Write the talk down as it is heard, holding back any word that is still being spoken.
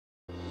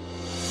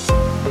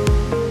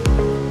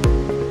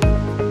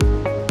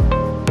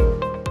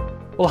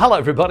Well, hello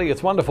everybody.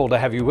 It's wonderful to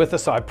have you with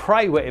us. I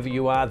pray wherever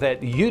you are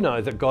that you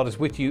know that God is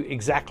with you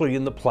exactly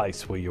in the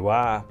place where you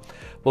are.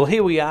 Well,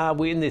 here we are.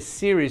 We're in this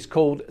series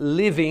called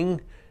Living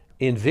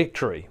in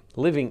Victory.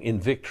 Living in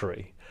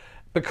Victory.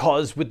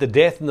 Because with the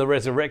death and the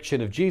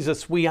resurrection of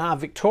Jesus, we are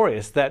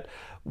victorious. That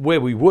where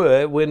we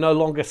were, we're no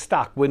longer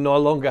stuck. We're no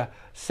longer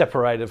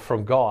separated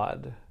from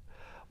God.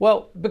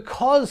 Well,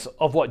 because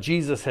of what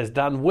Jesus has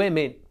done, we're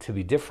meant to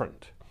be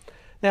different.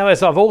 Now,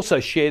 as I've also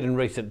shared in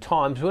recent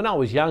times, when I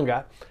was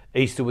younger,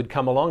 Easter would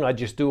come along, I'd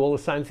just do all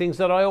the same things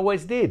that I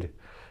always did.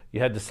 You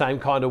had the same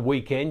kind of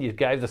weekend, you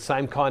gave the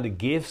same kind of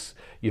gifts,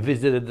 you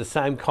visited the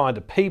same kind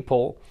of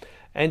people,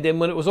 and then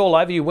when it was all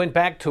over, you went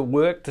back to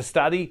work, to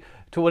study,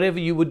 to whatever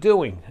you were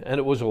doing, and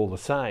it was all the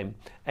same.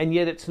 And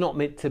yet it's not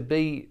meant to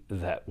be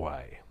that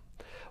way.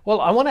 Well,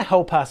 I want to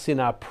help us in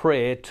our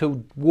prayer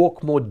to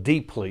walk more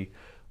deeply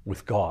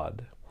with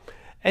God.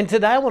 And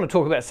today I want to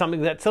talk about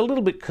something that's a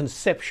little bit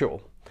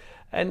conceptual.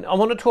 And I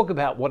want to talk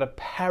about what a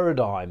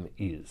paradigm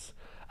is.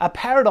 A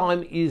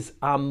paradigm is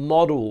a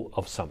model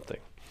of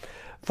something.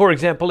 For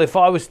example, if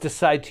I was to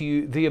say to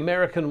you, the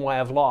American way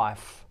of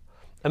life,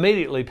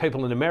 immediately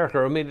people in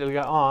America immediately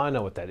go, oh, I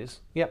know what that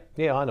is. I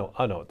know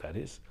what that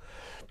is.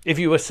 If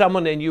you were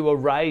someone and you were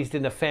raised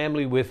in a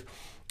family with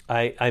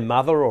a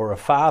mother or a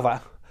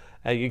father,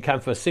 you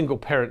come from a single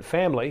parent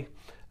family,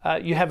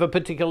 you have a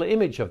particular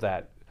image of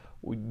that.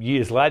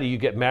 Years later, you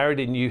get married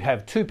and you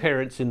have two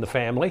parents in the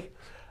family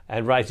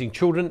and raising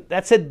children.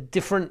 That's a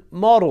different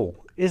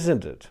model,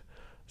 isn't it?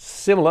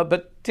 Similar,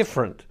 but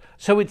different.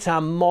 So it's a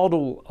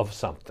model of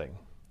something.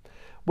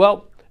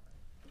 Well,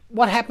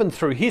 what happened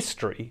through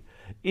history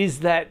is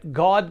that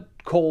God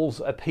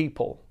calls a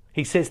people.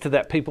 He says to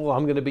that people,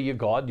 I'm going to be your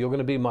God, you're going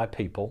to be my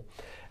people.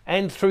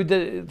 And through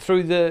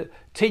the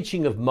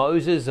teaching of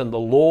Moses and the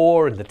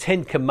law and the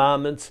Ten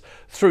Commandments,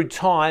 through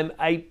time,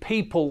 a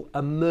people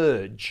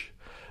emerge,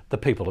 the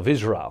people of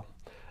Israel,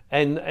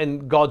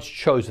 and God's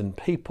chosen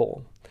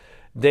people.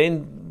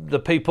 Then the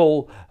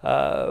people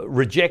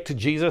reject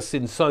Jesus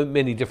in so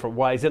many different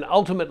ways, and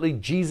ultimately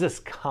Jesus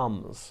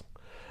comes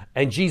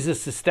and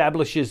Jesus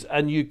establishes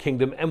a new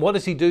kingdom. And what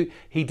does he do?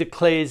 He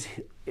declares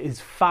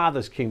his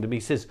Father's kingdom. He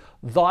says,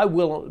 thy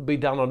will be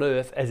done on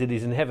earth as it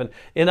is in heaven.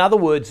 In other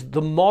words,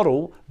 the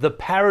model, the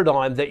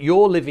paradigm that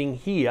you're living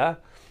here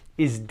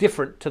is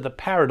different to the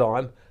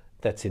paradigm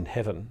that's in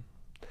heaven.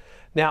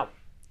 Now,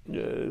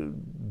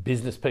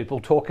 business people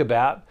talk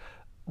about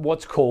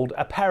what's called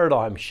a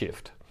paradigm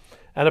shift.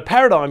 And a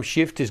paradigm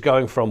shift is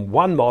going from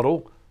one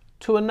model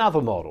to another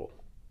model,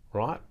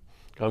 right?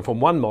 Going from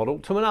one model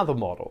to another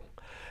model.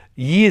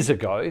 Years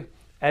ago,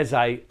 as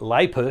a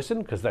layperson,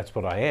 because that's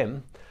what I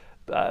am,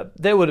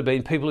 there would have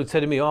been people who'd said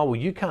to me, oh, well,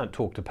 you can't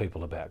talk to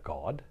people about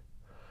God.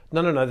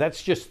 No,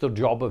 that's just the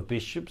job of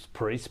bishops,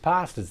 priests,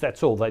 pastors.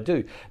 That's all they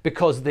do.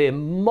 Because their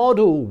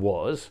model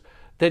was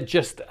that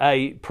just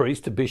a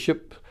priest, a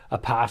bishop, a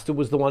pastor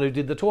was the one who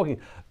did the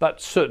talking.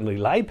 But certainly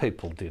lay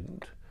people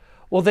didn't.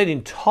 Well, then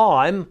in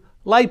time,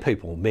 lay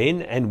people, men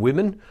and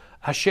women,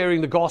 are sharing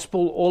the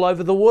gospel all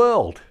over the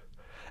world.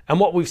 And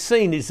what we've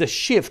seen is a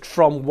shift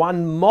from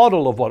one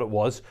model of what it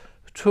was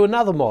to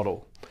another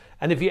model.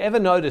 And if you ever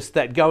notice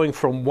that going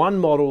from one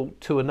model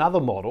to another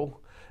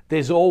model,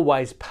 there's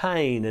always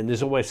pain and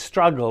there's always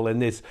struggle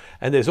and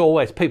there's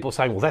always people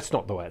saying, well, that's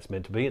not the way it's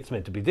meant to be. It's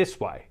meant to be this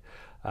way.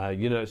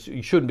 You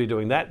shouldn't be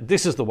doing that.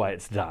 This is the way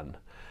it's done.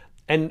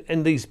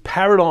 And these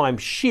paradigm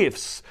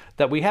shifts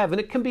that we have, and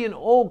it can be in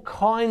all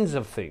kinds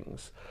of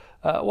things.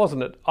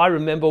 Wasn't it? I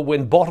remember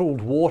when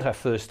bottled water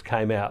first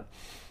came out.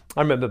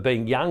 I remember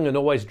being young and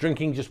always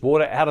drinking just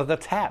water out of the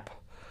tap.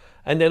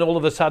 And then all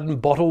of a sudden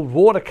bottled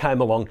water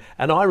came along.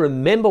 And I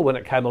remember when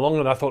it came along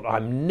and I thought,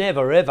 I'm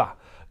never ever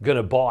going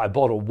to buy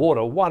bottled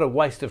water. What a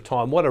waste of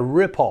time. What a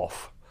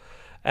rip-off.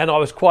 And I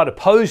was quite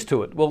opposed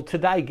to it. Well,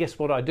 today, guess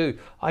what I do?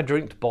 I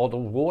drink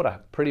bottled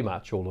water pretty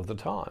much all of the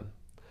time.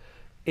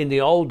 In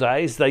the old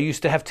days, they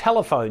used to have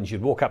telephones.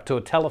 You'd walk up to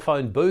a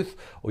telephone booth,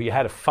 or you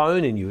had a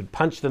phone and you would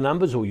punch the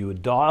numbers or you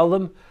would dial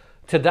them.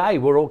 Today,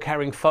 we're all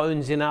carrying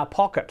phones in our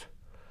pocket.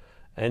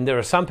 And there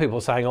are some people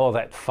saying, oh,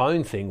 that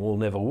phone thing will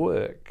never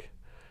work.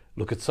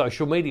 Look at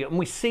social media. And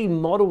we see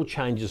model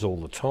changes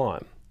all the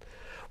time.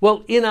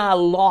 Well, in our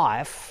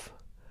life,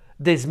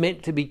 there's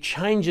meant to be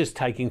changes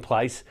taking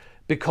place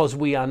because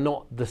we are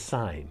not the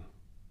same.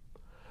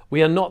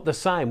 We are not the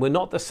same. We're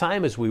not the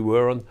same as we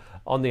were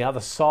on the other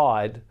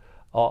side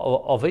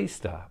of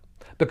Easter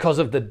because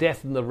of the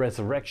death and the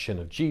resurrection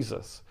of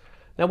Jesus.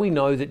 Now we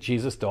know that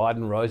Jesus died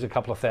and rose a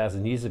couple of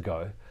thousand years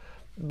ago,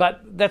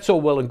 but that's all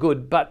well and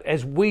good. But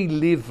as we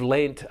live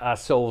Lent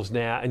ourselves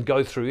now and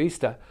go through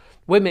Easter,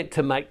 we're meant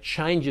to make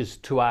changes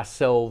to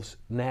ourselves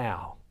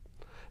now.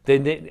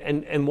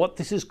 And what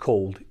this is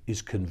called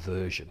is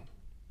conversion.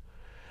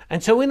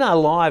 And so in our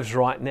lives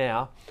right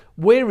now,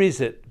 where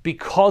is it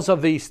because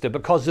of Easter,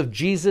 because of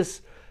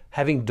Jesus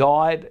having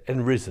died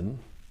and risen,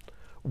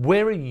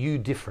 where are you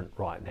different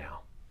right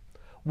now?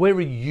 Where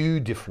are you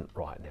different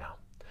right now?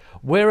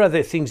 Where are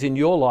there things in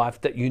your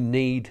life that you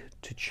need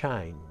to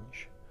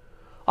change?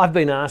 I've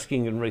been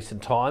asking in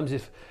recent times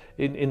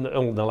in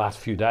the last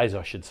few days,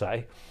 I should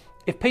say.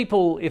 If they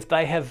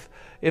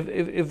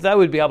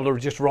would be able to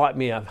just write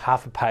me a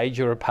half a page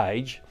or a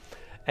page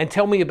and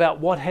tell me about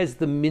what has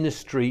the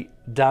ministry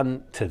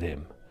done to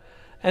them.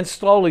 And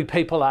slowly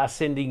people are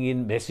sending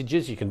in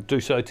messages. You can do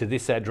so to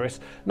this address,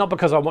 not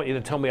because I want you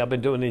to tell me I've been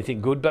doing anything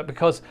good, but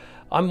because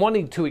I'm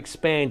wanting to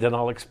expand, and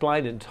I'll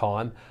explain in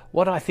time,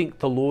 what I think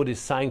the Lord is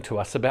saying to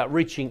us about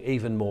reaching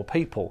even more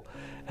people.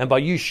 And by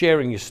you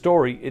sharing your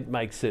story, it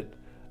makes it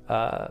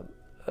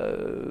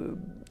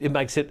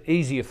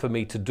easier for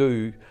me to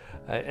do,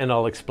 and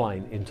I'll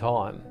explain in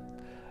time.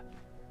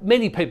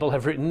 Many people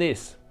have written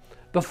this.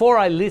 Before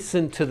I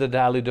listened to the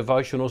daily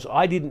devotionals,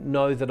 I didn't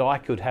know that I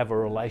could have a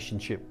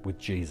relationship with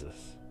Jesus.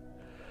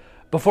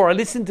 Before I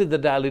listened to the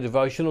daily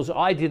devotionals,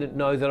 I didn't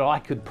know that I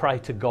could pray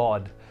to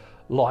God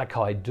like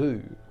I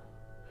do.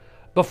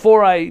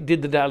 Before I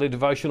did the daily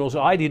devotionals,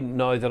 I didn't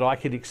know that I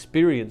could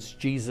experience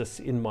Jesus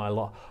in my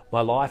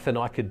life and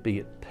I could be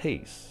at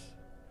peace.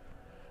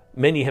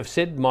 Many have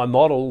said my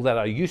model that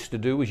I used to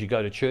do was you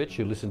go to church,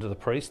 you listen to the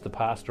priest, the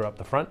pastor up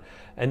the front,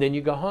 and then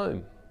you go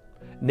home,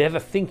 never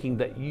thinking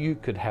that you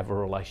could have a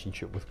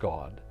relationship with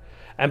God.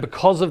 And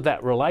because of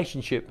that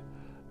relationship,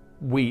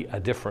 we are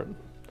different.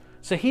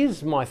 So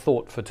here's my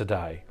thought for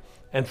today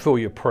and for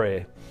your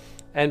prayer.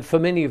 And for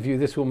many of you,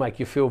 this will make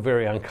you feel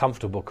very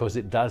uncomfortable, because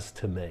it does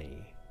to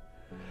me.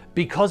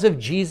 Because of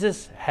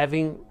Jesus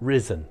having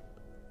risen,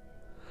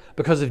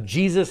 because of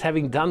Jesus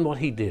having done what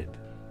he did,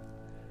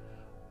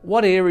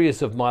 what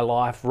areas of my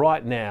life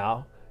right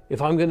now,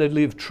 if I'm going to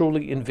live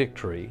truly in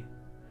victory,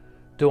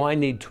 do I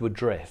need to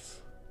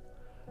address?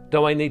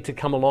 Do I need to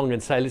come along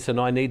and say, listen,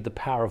 I need the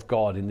power of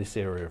God in this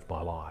area of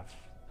my life.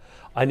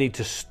 I need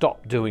to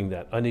stop doing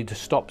that. I need to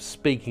stop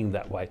speaking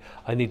that way.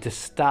 I need to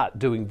start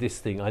doing this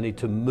thing. I need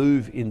to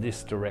move in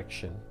this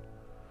direction.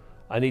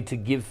 I need to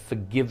give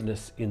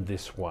forgiveness in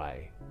this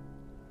way.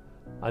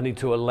 I need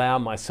to allow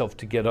myself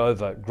to get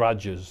over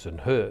grudges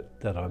and hurt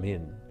that I'm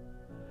in.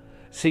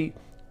 See,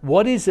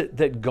 what is it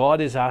that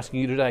God is asking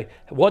you today?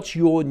 What's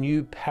your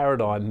new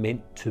paradigm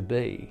meant to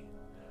be?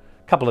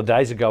 A couple of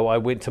days ago, I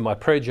went to my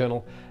prayer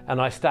journal and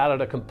I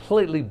started a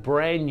completely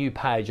brand new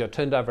page. I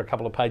turned over a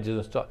couple of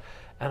pages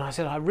and I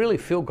said, I really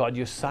feel, God,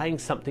 you're saying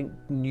something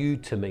new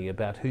to me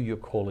about who you're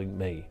calling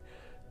me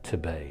to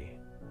be.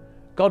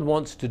 God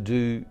wants to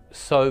do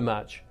so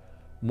much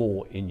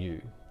more in you.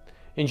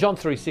 In John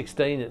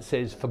 3:16, it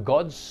says, for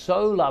God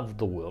so loved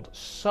the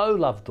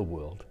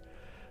world,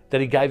 that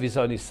he gave his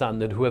only son,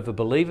 that whoever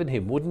believed in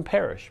him wouldn't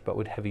perish, but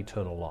would have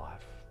eternal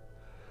life.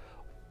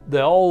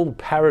 The old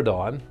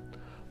paradigm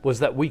was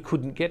that we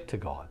couldn't get to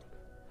God.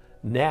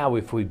 Now,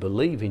 if we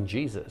believe in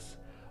Jesus,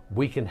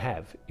 we can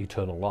have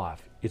eternal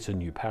life. It's a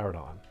new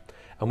paradigm.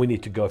 And we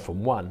need to go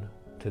from one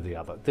to the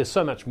other. There's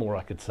so much more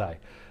I could say.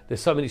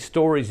 There's so many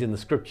stories in the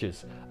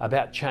scriptures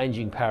about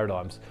changing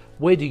paradigms.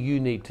 Where do you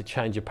need to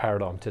change a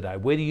paradigm today?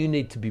 Where do you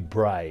need to be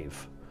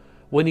brave?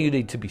 When do you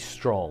need to be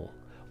strong?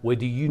 Where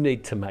do you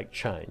need to make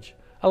change?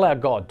 Allow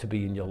God to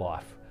be in your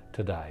life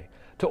today.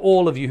 To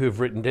all of you who have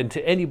written, and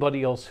to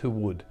anybody else who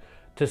would,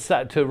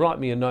 to write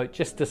me a note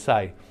just to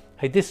say,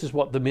 hey, this is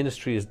what the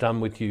ministry has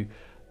done with you.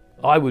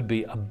 I would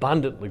be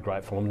abundantly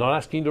grateful. I'm not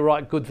asking you to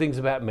write good things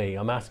about me.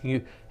 I'm asking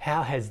you,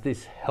 how has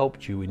this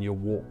helped you in your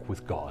walk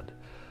with God?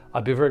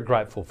 I'd be very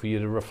grateful for you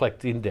to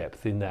reflect in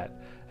depth in that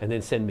and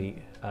then send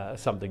me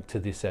something to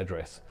this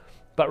address.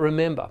 But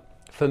remember,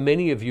 for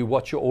many of you,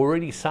 what you're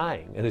already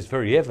saying, and it's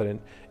very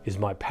evident, is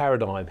my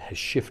paradigm has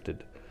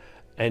shifted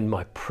and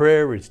my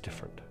prayer is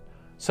different.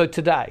 So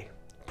today,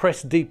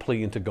 press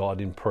deeply into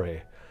God in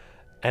prayer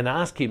and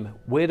ask him,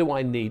 where do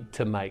I need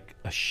to make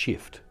a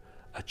shift,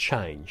 a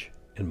change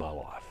in my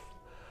life?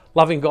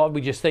 Loving God,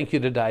 we just thank you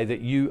today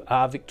that you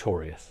are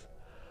victorious.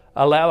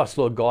 Allow us,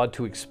 Lord God,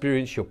 to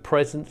experience your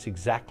presence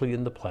exactly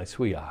in the place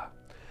we are.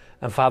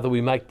 And Father,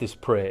 we make this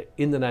prayer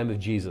in the name of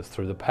Jesus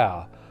through the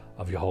power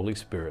of your Holy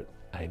Spirit.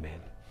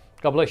 Amen.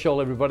 God bless you all,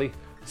 everybody.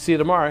 See you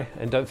tomorrow.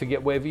 And don't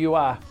forget, wherever you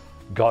are,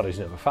 God is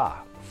never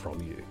far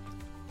from you.